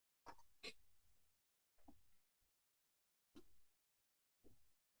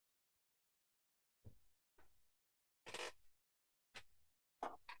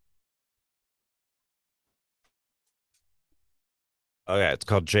 Okay, it's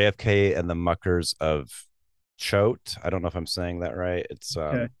called JFK and the Muckers of Choate. I don't know if I'm saying that right.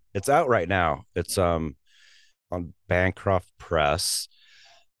 Okay. It's out right now. It's on Bancroft Press.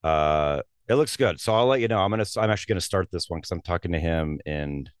 It looks good. So I'll let you know. I'm actually gonna start this one because I'm talking to him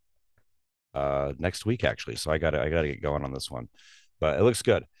in next week actually. So I gotta get going on this one. But it looks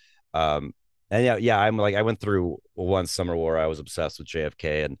good. And yeah, I'm like I went through one summer where I was obsessed with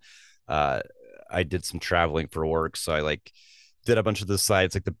JFK, and uh I did some traveling for work. So I like did a bunch of the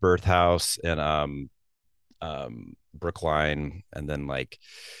sites like the Birth House and Brookline, and then like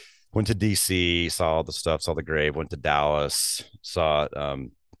went to DC, saw all the stuff, saw the grave, went to Dallas, saw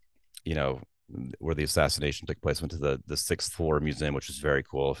you know where the assassination took place, went to the sixth floor museum, which is very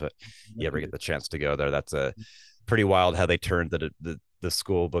cool. If you ever get the chance to go there, that's a pretty wild how they turned the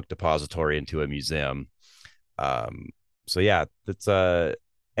school book depository into a museum. Um, so yeah, it's and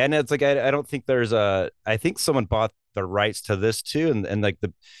it's like I don't think there's a I think someone bought the rights to this too, and like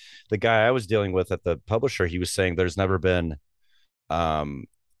the guy I was dealing with at the publisher, he was saying there's never been um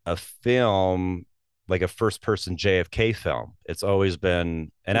a film like a first person JFK film. It's always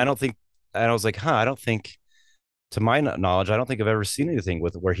been, and I don't think, and I was like, I don't think, to my knowledge, I don't think I've ever seen anything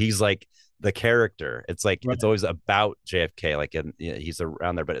with where he's like the character. It's like Right. it's always about JFK, like and he's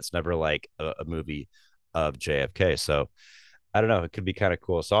around there, but it's never like a movie of JFK. So I don't know, it could be kind of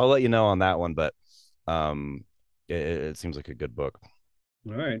cool. So I'll let you know on that one, but um, it seems like a good book.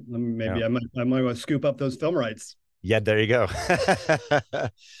 All right. Yeah. Maybe I might want to scoop up those film rights. Yeah, there you go.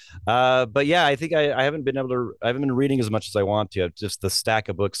 But yeah, I think I haven't been reading as much as I want to. Just the stack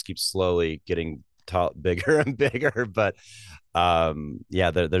of books keeps slowly getting bigger and bigger. But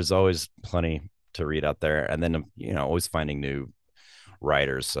yeah, there's always plenty to read out there, and then always finding new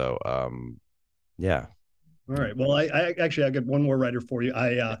writers. So yeah. All right. Well, I actually I got one more writer for you.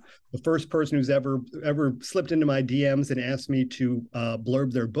 The first person who's ever slipped into my DMs and asked me to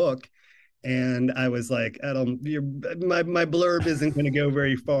blurb their book, and I was like, I don't. My blurb isn't going to go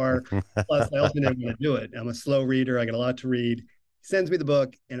very far. Plus, I also didn't want to do it. I'm a slow reader. I got a lot to read. He sends me the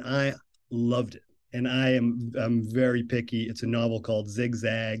book, and I loved it. And I'm very picky. It's a novel called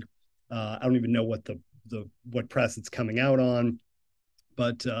Zigzag. I don't even know what press it's coming out on,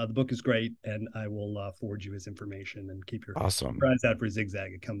 but the book is great, and I will forward you his information and keep your Awesome. eyes out for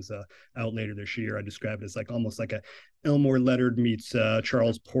Zigzag. It comes out later this year. I described it as like almost like a Elmore Leonard meets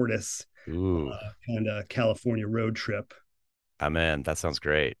Charles Portis Ooh. kind of California road trip. I'm in. That sounds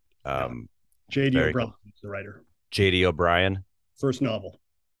great. Yeah. Um, J.D. very O'Brien cool. is the writer. JD O'Brien. First novel.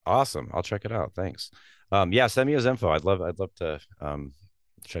 Awesome. I'll check it out. Thanks. Yeah, send me his info. I'd love to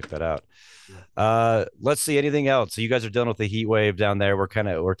check that out. Let's see anything else. So you guys are dealing with the heat wave down there. We're kind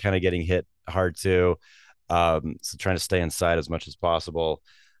of getting hit hard too. So trying to stay inside as much as possible.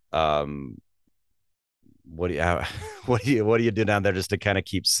 Um, what do you what do you do down there just to kind of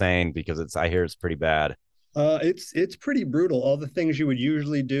keep sane, because I hear it's pretty bad. It's pretty brutal. All the things you would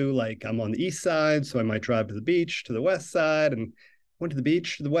usually do, like I'm on the east side, so I might drive to the beach, to the west side, and went to the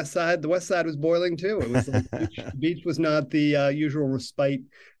beach, to the west side. The west side was boiling too. It was like the beach was not the usual respite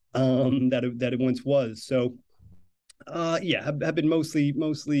that it once was. So yeah, I've been mostly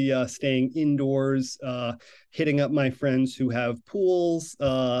staying indoors, hitting up my friends who have pools,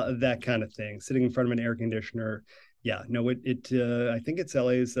 that kind of thing, sitting in front of an air conditioner. Yeah, no, I think it's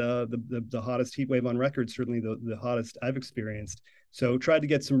LA's the hottest heat wave on record, certainly the hottest I've experienced. So tried to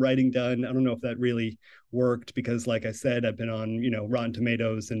get some writing done. I don't know if that really worked because, like I said, I've been on Rotten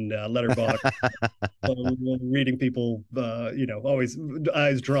Tomatoes and Letterboxd, reading people, always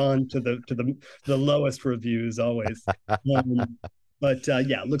eyes drawn to the lowest reviews always. But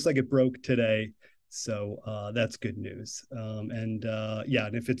yeah, it looks like it broke today, so that's good news. And yeah,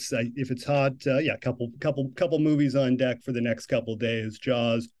 and if it's hot, yeah, couple movies on deck for the next couple days.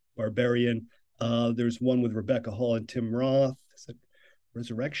 Jaws, Barbarian. There's one with Rebecca Hall and Tim Roth.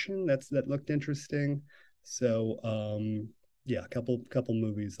 Resurrection. That looked interesting. So yeah, couple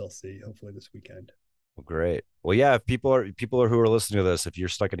movies I'll see hopefully this weekend. Well, great. Well, yeah, if people are who are listening to this, if you're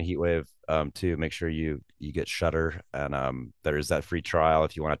stuck in a heat wave, too, make sure you get Shudder, and there's that free trial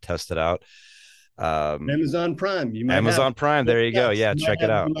if you want to test it out. Amazon Prime. You might Amazon Prime. There you go. Yeah, check it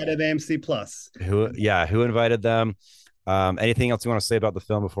out. You might have AMC Plus. Who invited them? Anything else you want to say about the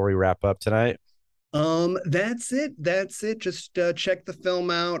film before we wrap up tonight? That's it. Just check the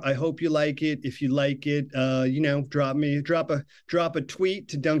film out. I hope you like it. If you like it, drop a tweet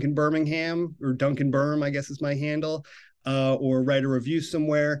to Duncan Birmingham, or Duncan Berm, I guess is my handle, or write a review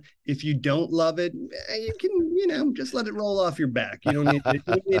somewhere. If you don't love it, you can, just let it roll off your back. You don't need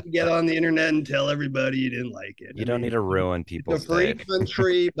to get on the internet and tell everybody you didn't like it. You don't need to ruin people's day. It's a free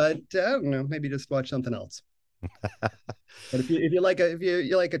country, but I don't know, maybe just watch something else. But if you like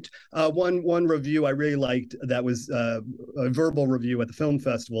one review I really liked, that was a verbal review at the film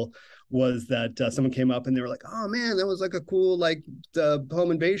festival, was that someone came up and they were like, oh man, that was like a cool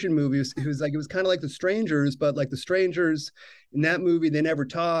home invasion movie. It was kind of like The Strangers, but like The Strangers in that movie they never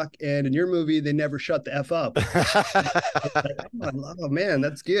talk, and in your movie they never shut the F up. Oh man,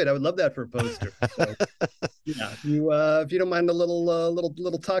 that's good. I would love that for a poster. So, yeah, if you don't mind a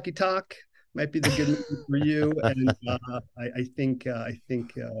little talky talk, might be the good movie for you. And I think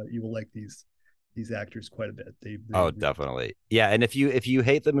you will like these actors quite a bit. Definitely. Yeah, and if you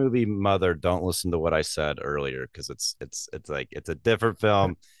hate the movie Mother, don't listen to what I said earlier, because it's a different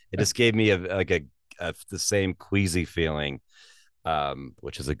film. It just gave me the same queasy feeling,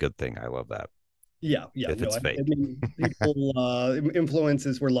 which is a good thing. I love that. Yeah. It's fake. I mean, people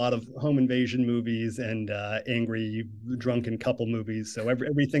influences were a lot of home invasion movies and angry drunken couple movies. So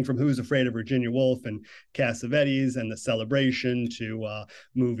everything from Who's Afraid of Virginia Woolf and Cassavetes and The Celebration to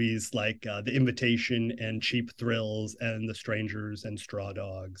movies like The Invitation and Cheap Thrills and The Strangers and Straw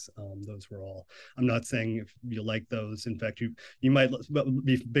Dogs. Those were all. I'm not saying if you like those. In fact, you might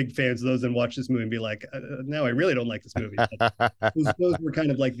be big fans of those and watch this movie and be like, no, I really don't like this movie. Those were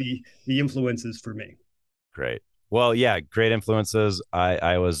kind of like the influences for me. Great. Well, yeah, great influences.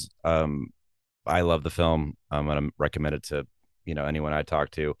 I love the film. I'm gonna recommend it to anyone I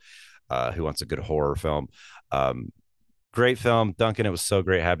talk to who wants a good horror film. Great film, Duncan. It was so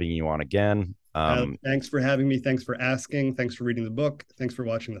great having you on again. Thanks for having me. Thanks for asking. Thanks for reading the book. Thanks for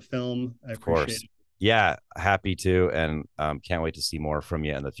watching the film. I appreciate it. Yeah, happy to, and can't wait to see more from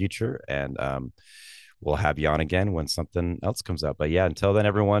you in the future. And we'll have you on again when something else comes out. But yeah, until then,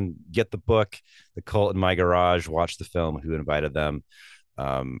 everyone, get the book, The Cult in My Garage, watch the film, Who Invited Them.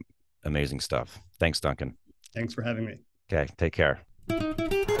 Amazing stuff. Thanks, Duncan. Thanks for having me. Okay, take care.